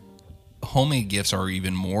think homemade gifts are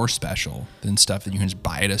even more special than stuff that you can just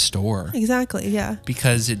buy at a store. Exactly. Yeah.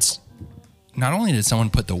 Because it's not only did someone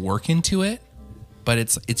put the work into it, but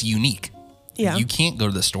it's unique. Yeah. You can't go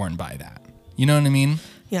to the store and buy that. You know what I mean?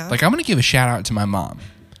 Yeah. Like, I'm going to give a shout out to my mom.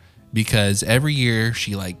 Because every year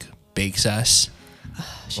she like bakes us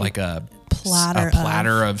like a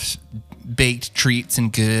platter of baked treats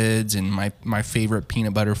and goods and my favorite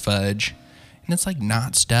peanut butter fudge. And it's like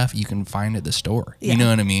not stuff you can find at the store. Yeah. You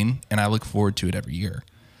know what I mean? And I look forward to it every year.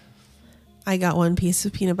 I got one piece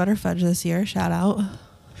of peanut butter fudge this year. Shout out.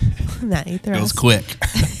 That ate the rest. It was quick.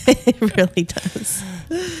 It really does.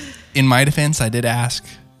 In my defense, I did ask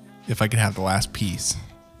if I could have the last piece.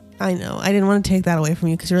 I know. I didn't want to take that away from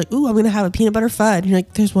you because you're like, ooh, I'm going to have a peanut butter fudge. And you're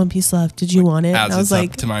like, there's one piece left. Did you want it? As and I was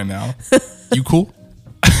like, up to my mouth. You cool?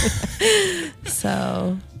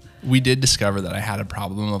 So we did discover that I had a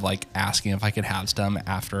problem of like asking if I could have some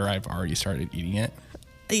after I've already started eating it.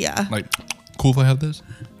 Yeah. Like, cool if I have this?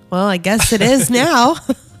 Well, I guess it is now.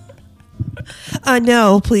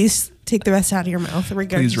 No, please take the rest out of your mouth.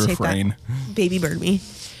 Please refrain. Baby bird me.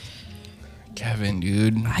 Kevin,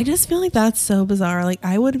 dude. I just feel like that's so bizarre. Like,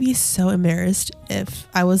 I would be so embarrassed if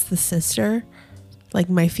I was the sister. Like,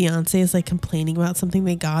 my fiance is like complaining about something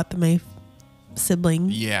they got that my sibling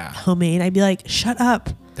Yeah. homemade, I'd be like, shut up.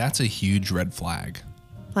 That's a huge red flag.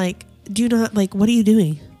 Like, do not, like, what are you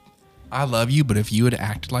doing? I love you, but if you had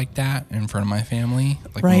acted like that in front of my family,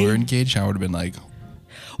 like when Right. we were engaged, I would have been like,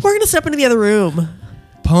 We're going to step into the other room.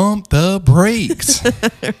 pump the brakes.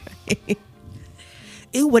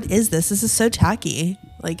 Ew, what is this? This is so tacky.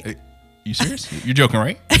 Like, You serious? You're joking,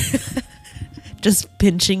 right? just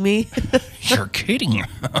pinching me. You're kidding,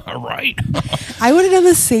 right? I would have done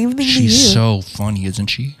the same thing to you. She's so funny, isn't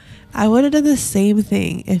she? I would have done the same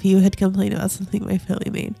thing if you had complained about something my family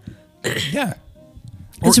made. Yeah.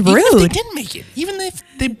 It's Even if rude. they didn't make it. Even if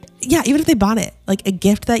they... Yeah, even if they bought it. Like a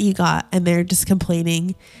gift that you got and they're just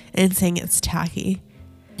complaining and saying it's tacky.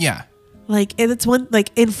 Yeah. Like, and it's one, like,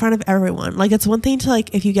 in front of everyone. Like, it's one thing to,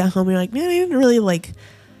 like, if you get home, you're like, man, I didn't really, like,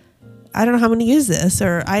 I don't know how I'm going to use this,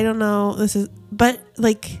 or I don't know, this is, but,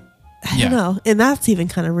 like, I don't know. And that's even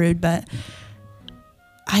kind of rude, but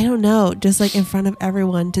I don't know. Just, like, in front of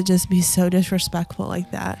everyone to just be so disrespectful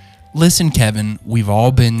like that. Listen, Kevin, we've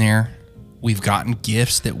all been there. We've gotten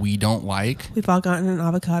gifts that we don't like. We've all gotten an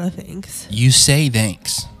avocado thanks. You say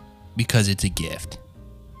thanks because it's a gift.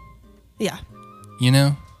 Yeah. You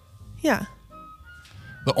know? Yeah.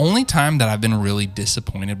 The only time that I've been really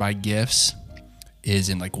disappointed by gifts is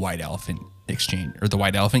in like White Elephant Exchange or the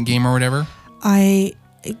White Elephant game or whatever. I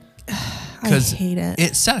hate it.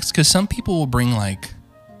 It sucks because some people will bring like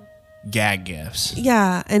gag gifts.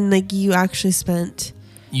 Yeah. And like you actually spent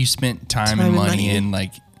Time and money and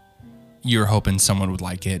like you're hoping someone would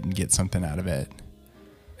like it and get something out of it.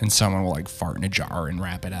 And someone will like fart in a jar and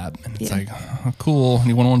wrap it up. And it's like, oh, cool.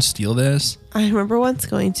 Anyone want to steal this? I remember once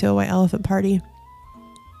going to a White Elephant party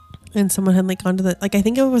and someone had like gone to I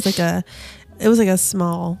think it was like a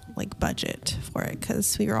small like budget for it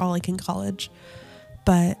because we were all like in college.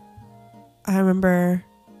 But I remember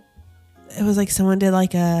it was like someone did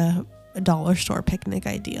like a dollar store picnic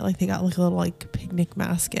idea. Like they got like a little like picnic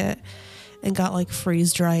basket and got like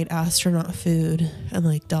freeze dried astronaut food and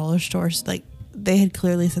like dollar stores. Like they had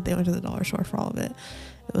clearly said they went to the dollar store for all of it.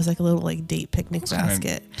 It was like a little like date picnic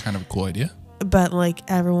basket. Kind of a cool idea. But like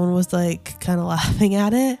everyone was like kind of laughing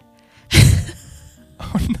at it.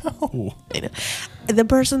 Oh no. I know. The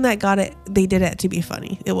person that got it, they did it to be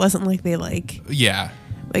funny. It wasn't like they like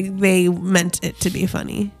they meant it to be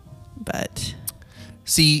funny. But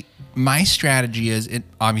see, my strategy is it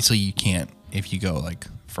obviously you can't if you go like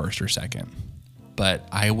first or second. But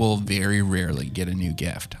I will very rarely get a new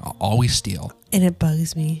gift. I'll always steal. And it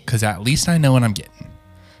bugs me. Because at least I know what I'm getting.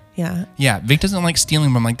 Yeah. Yeah, Vic doesn't like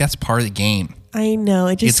stealing, but I'm like, that's part of the game. I know.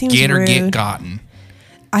 It just seems get rude. or get gotten.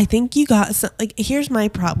 I think you got some, like, here's my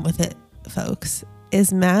problem with it, folks,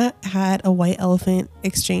 is Matt had a White Elephant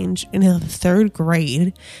Exchange in the 3rd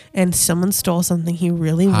grade and someone stole something he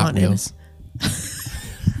really wanted. Wheels.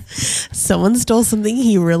 Someone stole something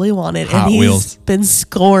he really wanted Hot and he's Wheels. been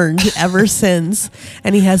scorned ever since.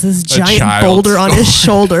 And he has this giant child boulder on his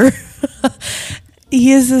shoulder.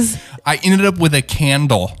 He is this. I ended up with a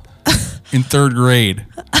candle in 3rd grade.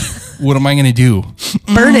 What am I going to do?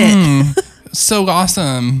 Burn it. So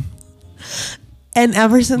awesome. And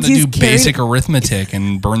ever I'm since going he's to do carried, basic arithmetic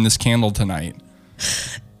and burn this candle tonight.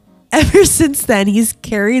 ever since then, he's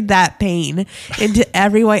carried that pain into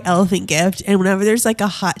every White Elephant gift. And whenever there's like a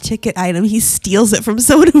hot ticket item, he steals it from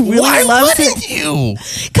someone who really Why loves wouldn't it. you?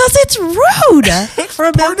 Because it's rude.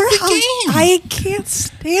 Remember part of the how game. I can't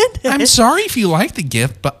stand it. I'm sorry if you like the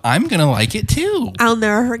gift, but I'm going to like it too. I'll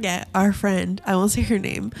never forget our friend. I won't say her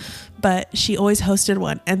name, but she always hosted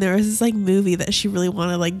one. And there was this like movie that she really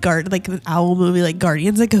wanted, like an owl movie, like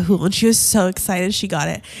Guardians of Gahul. And she was so excited she got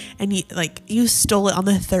it. And you stole it on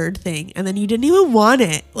the 3rd thing, and then you didn't even want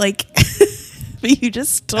it. Like, but you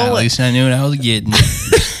just stole At it. least I knew what I was getting.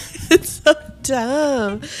 It's so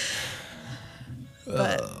dumb.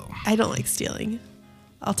 But I don't like stealing.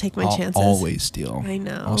 I'll take my chances. I'll always steal. I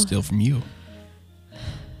know. I'll steal from you.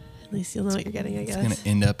 At least you'll know what you're getting, I guess. It's going to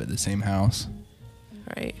end up at the same house.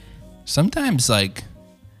 Right. Sometimes, like,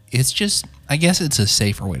 it's just, I guess it's a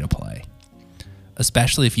safer way to play.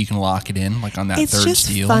 Especially if you can lock it in, like on that It's 3rd just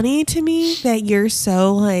steal. funny to me that you're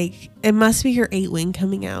so, like, it must be your 8 wing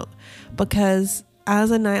coming out. Because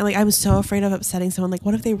as a 9, like, I'm so afraid of upsetting someone. Like,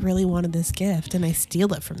 what if they really wanted this gift and I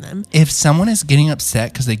steal it from them? If someone is getting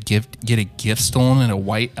upset because they get a gift stolen at a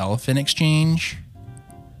White Elephant Exchange,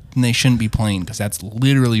 then they shouldn't be playing because that's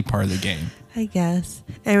literally part of the game. I guess.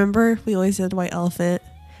 I remember we always did White Elephant.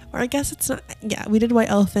 Or I guess it's not. Yeah, we did White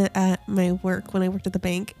Elephant at my work when I worked at the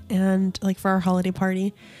bank and like for our holiday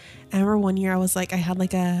party. I remember one year I had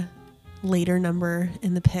like a later number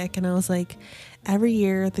in the pick and I was like, every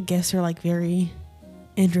year the gifts are like very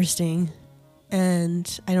interesting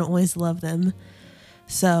and I don't always love them.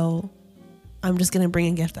 So I'm just going to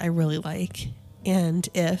bring a gift I really like. And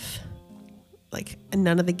if like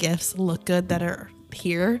none of the gifts look good that are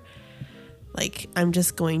here, like I'm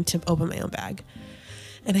just going to open my own bag.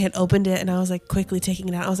 And I had opened it and I was like quickly taking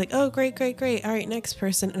it out. I was like, oh, great. All right, next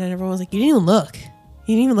person. And everyone was like, you didn't even look.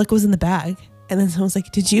 You didn't even look what was in the bag. And then someone was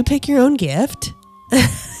like, did you pick your own gift?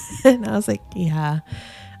 And I was like, yeah,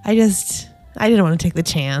 I didn't want to take the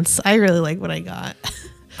chance. I really like what I got.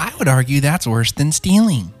 I would argue that's worse than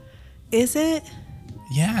stealing. Is it?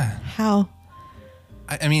 Yeah. How?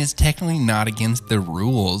 I mean, it's technically not against the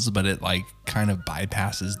rules, but it like kind of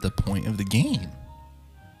bypasses the point of the game.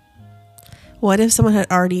 What if someone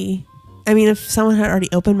had already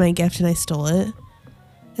opened my gift and I stole it?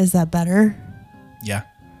 Is that better? Yeah.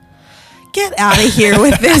 Get out of here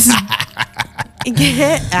with this.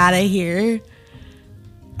 Get out of here.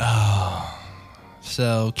 Oh.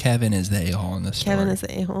 So Kevin is the a-hole in this story. Kevin is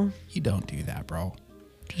the a-hole. You don't do that, bro.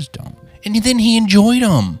 Just don't. And then he enjoyed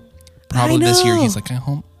them. Probably this year he's like, I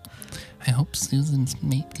hope Susan's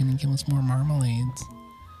mate gonna give us more marmalades.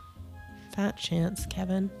 Fat chance,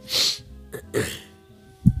 Kevin.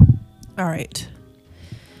 All right.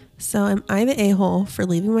 So am I the a-hole for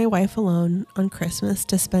leaving my wife alone on Christmas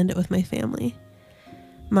to spend it with my family?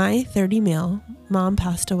 My 30 male mom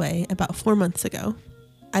passed away about 4 months ago.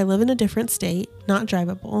 I live in a different state, not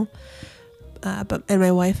drivable, and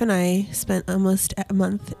my wife and I spent almost a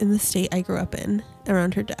month in the state I grew up in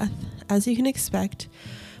around her death. As you can expect,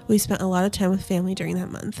 we spent a lot of time with family during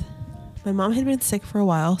that month. My mom had been sick for a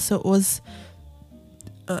while, so it was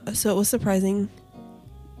surprising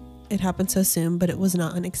it happened so soon, but it was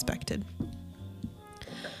not unexpected.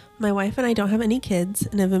 My wife and I don't have any kids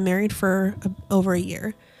and have been married for over a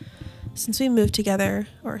year. Since we moved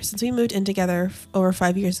in together over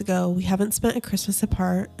 5 years ago, we haven't spent a Christmas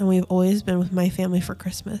apart, and we've always been with my family for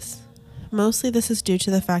Christmas. Mostly this is due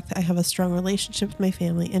to the fact that I have a strong relationship with my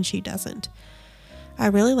family and she doesn't. I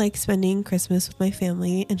really like spending Christmas with my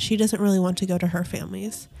family, and she doesn't really want to go to her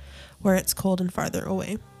family's, where it's cold and farther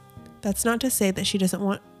away. That's not to say that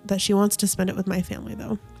she wants to spend it with my family,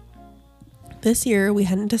 though. This year, we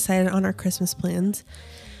hadn't decided on our Christmas plans.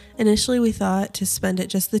 Initially, we thought to spend it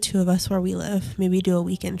just the two of us where we live, maybe do a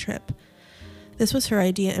weekend trip. This was her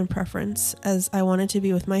idea and preference, as I wanted to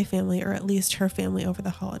be with my family, or at least her family, over the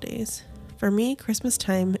holidays. For me, Christmas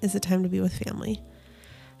time is a time to be with family.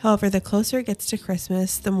 However, the closer it gets to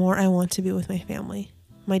Christmas, the more I want to be with my family.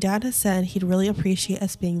 My dad has said he'd really appreciate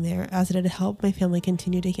us being there, as it'd help my family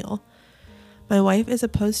continue to heal. My wife is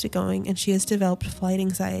opposed to going, and she has developed flight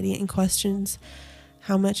anxiety and questions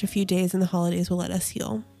how much a few days in the holidays will let us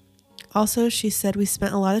heal. Also, she said we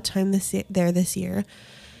spent a lot of time this year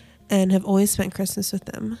and have always spent Christmas with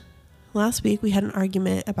them. Last week, we had an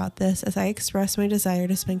argument about this as I expressed my desire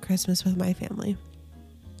to spend Christmas with my family.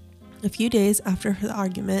 A few days after the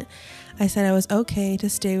argument, I said I was okay to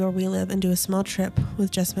stay where we live and do a small trip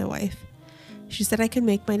with just my wife. She said I could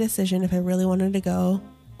make my decision if I really wanted to go,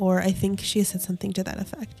 or I think she said something to that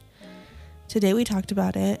effect. Today we talked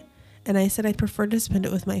about it, and I said I'd prefer to spend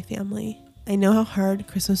it with my family. I know how hard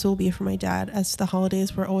Christmas will be for my dad, as the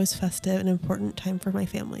holidays were always festive and important time for my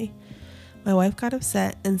family. My wife got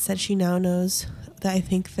upset and said she now knows that I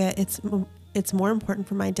think that it's more important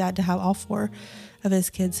for my dad to have all 4 of his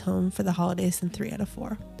kids home for the holidays than 3 out of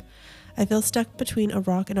 4. I feel stuck between a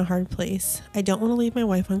rock and a hard place. I don't want to leave my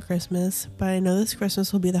wife on Christmas, but I know this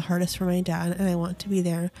Christmas will be the hardest for my dad, and I want to be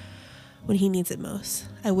there when he needs it most.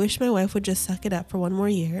 I wish my wife would just suck it up for one more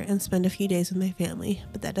year and spend a few days with my family,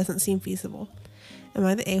 but that doesn't seem feasible. Am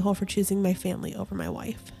I the a-hole for choosing my family over my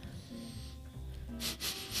wife?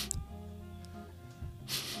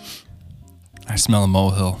 I smell a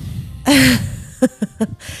molehill.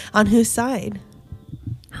 On whose side?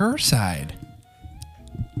 Her side.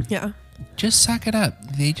 Yeah. Just suck it up.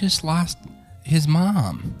 They just lost his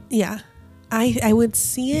mom. Yeah. I would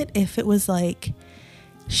see it if it was like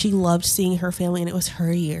she loved seeing her family and it was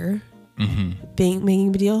her year making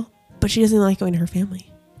a big deal. But she doesn't like going to her family.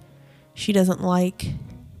 She doesn't like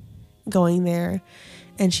going there,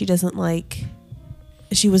 and she doesn't like,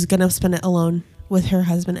 she was going to spend it alone with her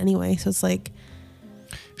husband anyway. So it's like,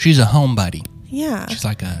 she's a homebody. Yeah. She's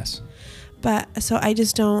like us. But so I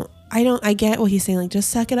get what he's saying. Like, just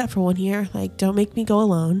suck it up for 1 year. Like, don't make me go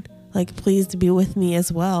alone. Like, please be with me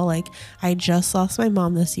as well. Like, I just lost my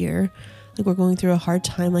mom this year. Like, we're going through a hard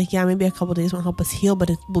time. Like, yeah, maybe a couple days won't help us heal, but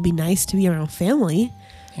it will be nice to be around family.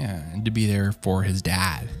 Yeah, and to be there for his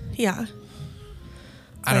dad. Yeah.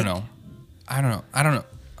 I don't know. I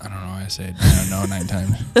said I don't know 9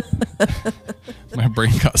 times. My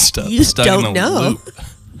brain got stuck You just in don't a know. loop.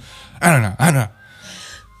 I don't know.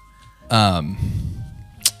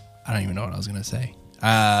 I don't even know what I was gonna say.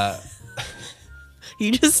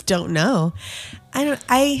 You just don't know.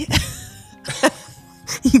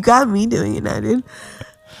 You got me doing it now, dude.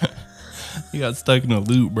 You got stuck in a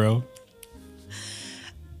loop, bro.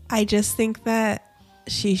 I just think that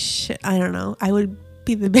she should. I don't know. I would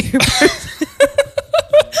be the bigger person.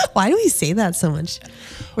 Why do we say that so much?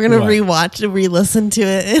 We're gonna rewatch and re-listen to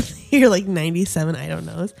it, and you're like 97. I don't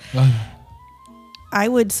know. I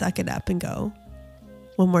would suck it up and go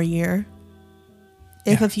one more year.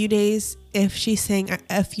 If a few days, if she's saying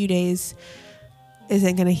a few days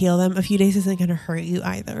isn't gonna heal them, a few days isn't gonna hurt you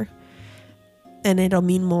either, and it'll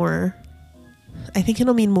mean more. I think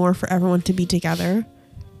it'll mean more for everyone to be together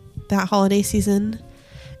that holiday season,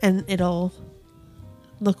 and it'll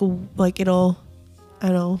look like it'll, I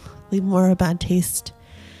don't know, leave more of a bad taste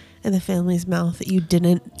in the family's mouth that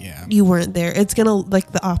you weren't there. It's gonna,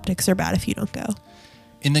 like, the optics are bad if you don't go.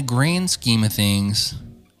 In the grand scheme of things,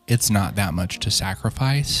 it's not that much to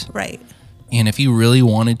sacrifice. Right. And if you really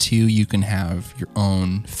wanted to, you can have your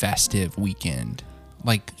own festive weekend.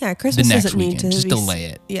 Like, Christmas the next doesn't weekend. need to Just be, delay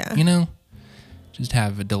it. Yeah. You know? Just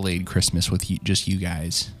have a delayed Christmas with just you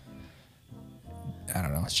guys. I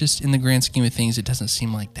don't know. It's just, in the grand scheme of things, it doesn't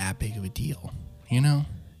seem like that big of a deal. You know?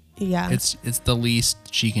 Yeah. It's the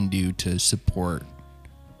least she can do to support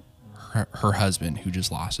her husband who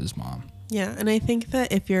just lost his mom. Yeah. And I think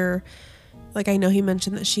that if you're, like, I know he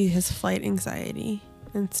mentioned that she has flight anxiety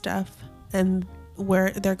and stuff, and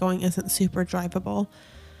where they're going isn't super drivable.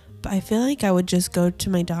 But I feel like I would just go to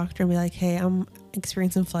my doctor and be like, hey, I'm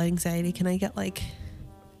experiencing flight anxiety. Can I get, like,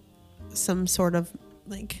 some sort of,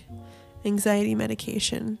 like, anxiety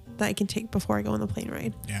medication that I can take before I go on the plane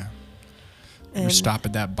ride? Yeah. Or stop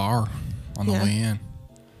at that bar on the way in.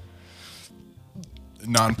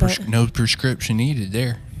 No prescription needed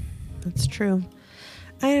there. That's true.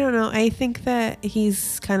 I don't know. I think that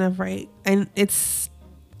he's kind of right. And it's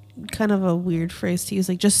kind of a weird phrase to use,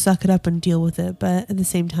 like, just suck it up and deal with it. But at the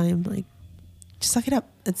same time, like, just suck it up.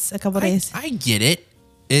 It's a couple days. I get it.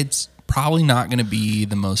 It's probably not going to be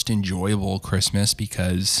the most enjoyable Christmas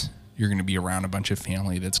because you're going to be around a bunch of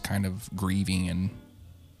family that's kind of grieving, and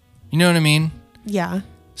you know what I mean? Yeah.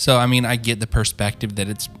 So, I mean, I get the perspective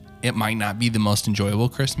that it might not be the most enjoyable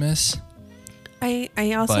Christmas.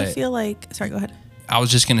 I also feel like, sorry, go ahead. I was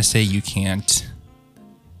just going to say you can't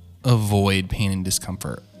avoid pain and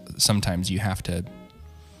discomfort. Sometimes you have to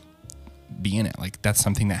be in it. Like, that's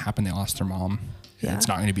something that happened. They lost their mom. Yeah. It's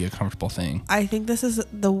not going to be a comfortable thing. I think this is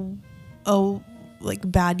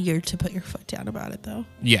bad year to put your foot down about it, though.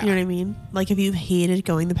 Yeah. You know what I mean? Like, if you've hated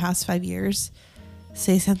going the past 5 years,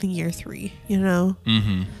 say something year 3, you know?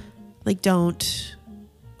 Mm-hmm. Like, don't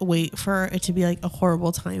wait for it to be, like, a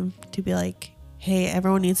horrible time to be like, hey,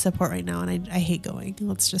 everyone needs support right now, and I hate going.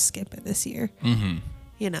 Let's just skip it this year. Mm-hmm.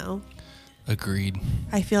 You know? Agreed.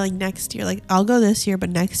 I feel like next year, like, I'll go this year, but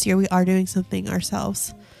next year we are doing something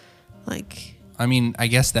ourselves. Like, I mean, I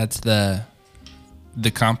guess that's the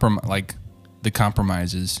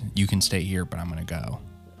compromise is you can stay here, but I'm going to go.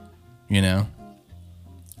 You know?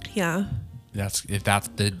 Yeah. If that's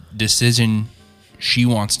the decision she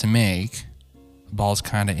wants to make, the ball's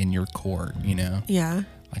kind of in your court, you know? Yeah.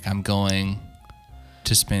 Like, I'm going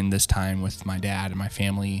to spend this time with my dad and my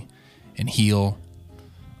family and heal.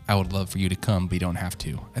 I would love for you to come, but you don't have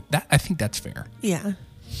to. I think that's fair. Yeah.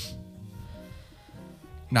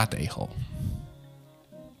 Not the a-hole.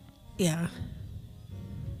 Yeah.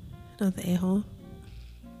 Not the a-hole.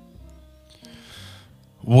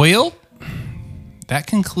 Well, that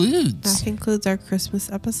concludes our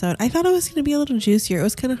Christmas episode. I thought it was going to be a little juicier. It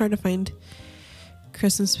was kind of hard to find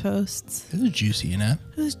Christmas posts. It was juicy enough.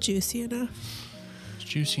 It was juicy enough. It's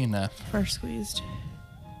juicy enough. Far squeezed.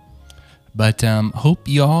 But hope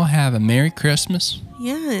you all have a Merry Christmas.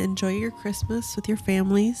 Yeah, enjoy your Christmas with your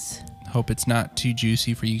families. Hope it's not too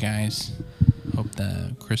juicy for you guys. Hope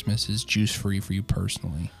the Christmas is juice free for you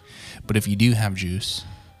personally. But if you do have juice,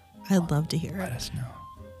 I'd love to hear let us know.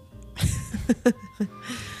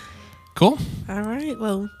 Cool. All right.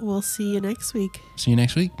 Well, we'll see you next week. See you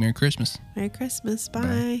next week. Merry Christmas. Merry Christmas. Bye.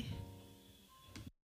 Bye.